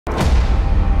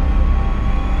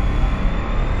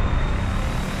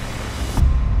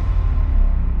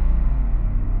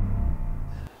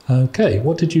Okay,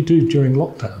 what did you do during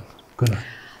lockdown, Gunay?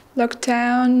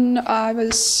 Lockdown, I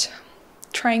was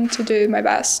trying to do my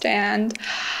best, and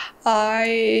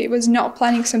I was not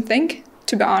planning something,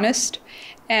 to be honest,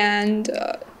 and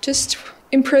just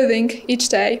improving each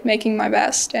day, making my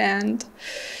best, and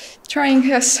trying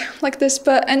like this.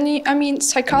 But I mean,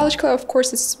 psychologically, of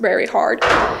course, it's very hard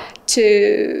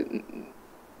to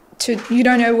you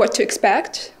don't know what to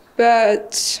expect,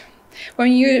 but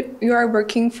when you are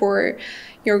working for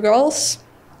your goals,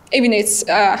 even it's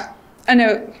I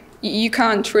know you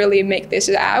can't really make this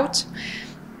out,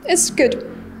 it's good.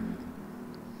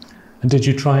 And did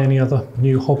you try any other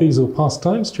new hobbies or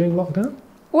pastimes during lockdown?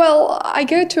 Well, I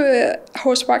go to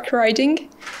horseback riding,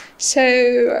 so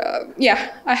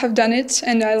yeah, I have done it,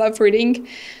 and I love reading,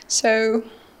 so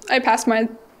I pass my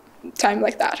time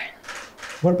like that.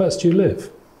 Whereabouts do you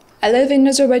live? I live in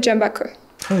Azerbaijan, Baku.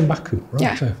 Oh, in Baku, right,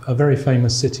 Yeah. a very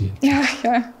famous city.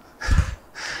 Yeah.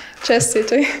 Chess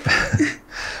city.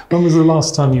 When was the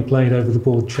last time you played over the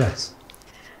board chess?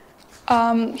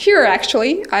 Here,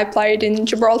 actually, I played in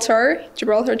Gibraltar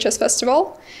Chess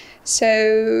Festival.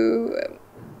 So,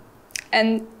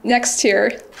 and this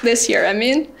year, I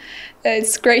mean,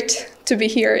 it's great to be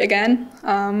here again,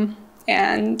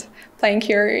 and playing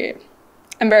here.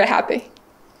 I'm very happy.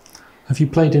 Have you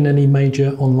played in any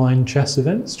major online chess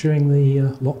events during the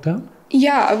lockdown?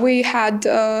 Yeah, we had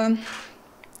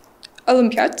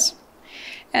Olympiads,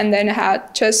 and then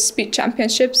had chess speed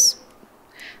championships.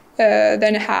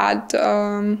 Then had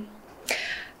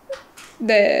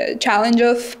the challenge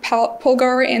of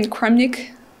Polgar and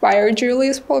Kramnik, by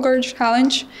Julius Polgar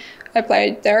challenge. I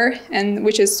played there, and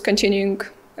which is continuing.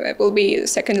 It will be the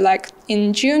second leg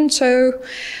in June. So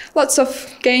lots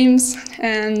of games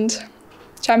and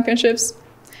championships.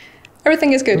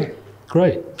 Everything is good.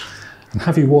 Great. And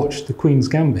have you watched the Queen's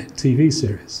Gambit TV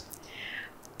series?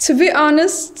 To be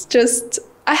honest,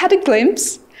 I had a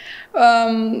glimpse.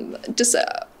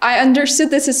 I understood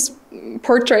this is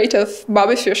portrait of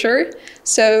Bobby Fischer,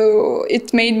 so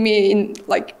it made me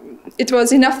it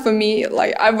was enough for me.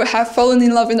 Like, I would have fallen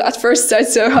in love at first sight,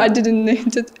 so I didn't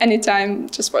need any time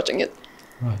just watching it.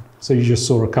 Right. So you just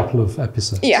saw a couple of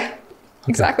episodes? Yeah, okay.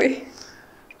 Exactly.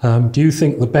 Do you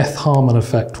think the Beth Harmon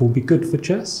effect will be good for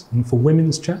chess and for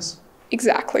women's chess?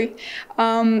 Exactly.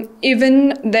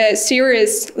 Even the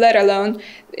series, let alone,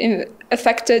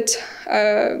 affected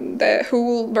the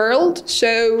whole world.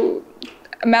 So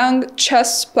among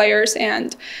chess players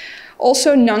and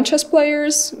also non-chess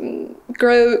players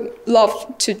grow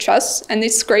love to chess, and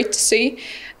it's great to see.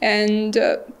 And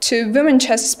to women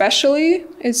chess especially,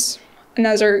 it's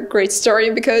another great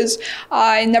story, because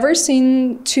I never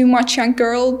seen too much young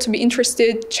girl to be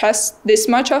interested chess this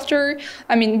much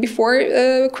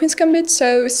before Queen's Gambit,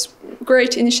 so it's a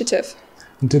great initiative.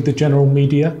 And did the general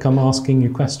media come asking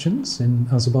you questions in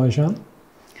Azerbaijan?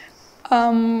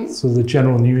 So the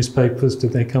general newspapers,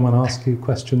 did they come and ask you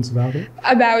questions about it?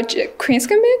 About Queen's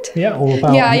Gambit? Yeah, or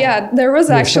about... Yeah, there was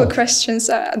actual yourself. questions.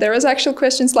 There was actual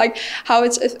questions like how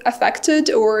it's affected,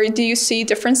 or do you see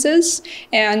differences?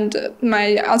 And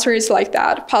my answer is like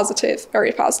that, positive,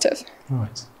 very positive.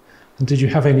 Right. And did you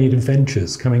have any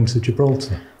adventures coming to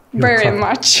Gibraltar? Very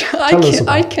much.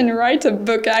 I can write a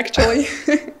book, actually.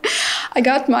 I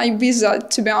got my visa,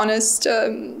 to be honest,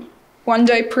 one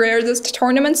day prior to the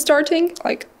tournament starting,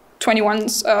 like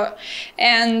 21s,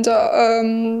 and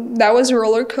that was a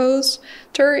roller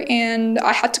coaster, and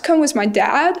I had to come with my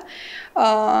dad.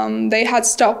 They had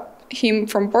stopped him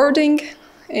from boarding,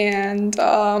 and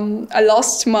I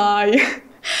lost my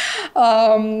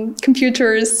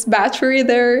computer's battery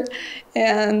there,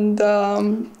 and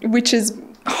which is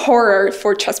horror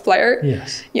for chess player.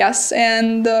 Yes,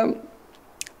 and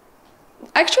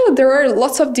actually, there are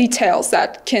lots of details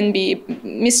that can be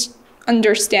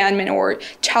misunderstanding or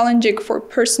challenging for a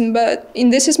person, but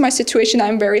in this is my situation,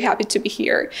 I'm very happy to be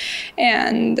here.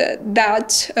 And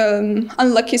that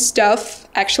unlucky stuff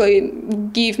actually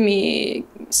give me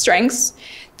strengths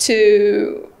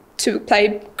to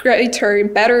play greater,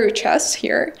 better chess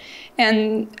here,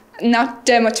 and not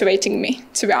demotivating me,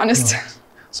 to be honest. Right.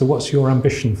 So what's your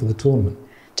ambition for the tournament?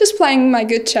 Just playing my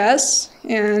good chess,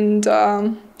 and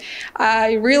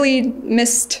I really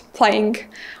missed playing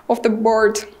off the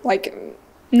board, like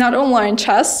not online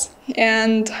chess,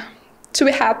 and to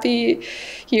be happy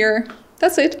here.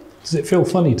 That's it. Does it feel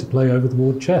funny to play over the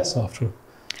board chess after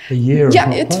a year of not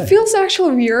playing? Yeah, it feels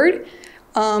actually weird.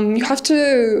 You have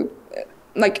to,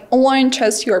 like online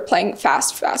chess, you are playing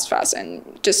fast,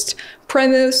 and just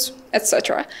premise,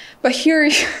 etc. But here,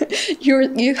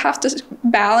 you have to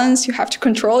balance, you have to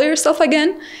control yourself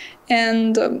again,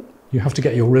 and you have to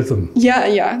get your rhythm.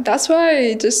 Yeah. That's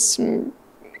why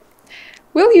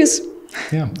we'll use.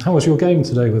 Yeah. How was your game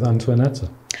today with Antoinetta?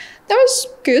 That was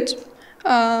good.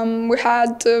 We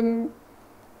had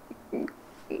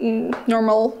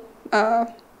normal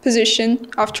position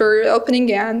after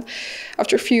opening, and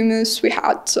after a few moves we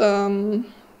had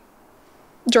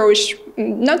drawish,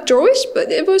 not drawish,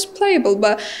 but it was playable,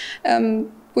 but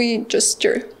we just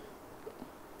drew.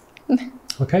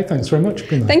 Okay, thanks very much.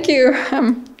 Gunay. Thank you.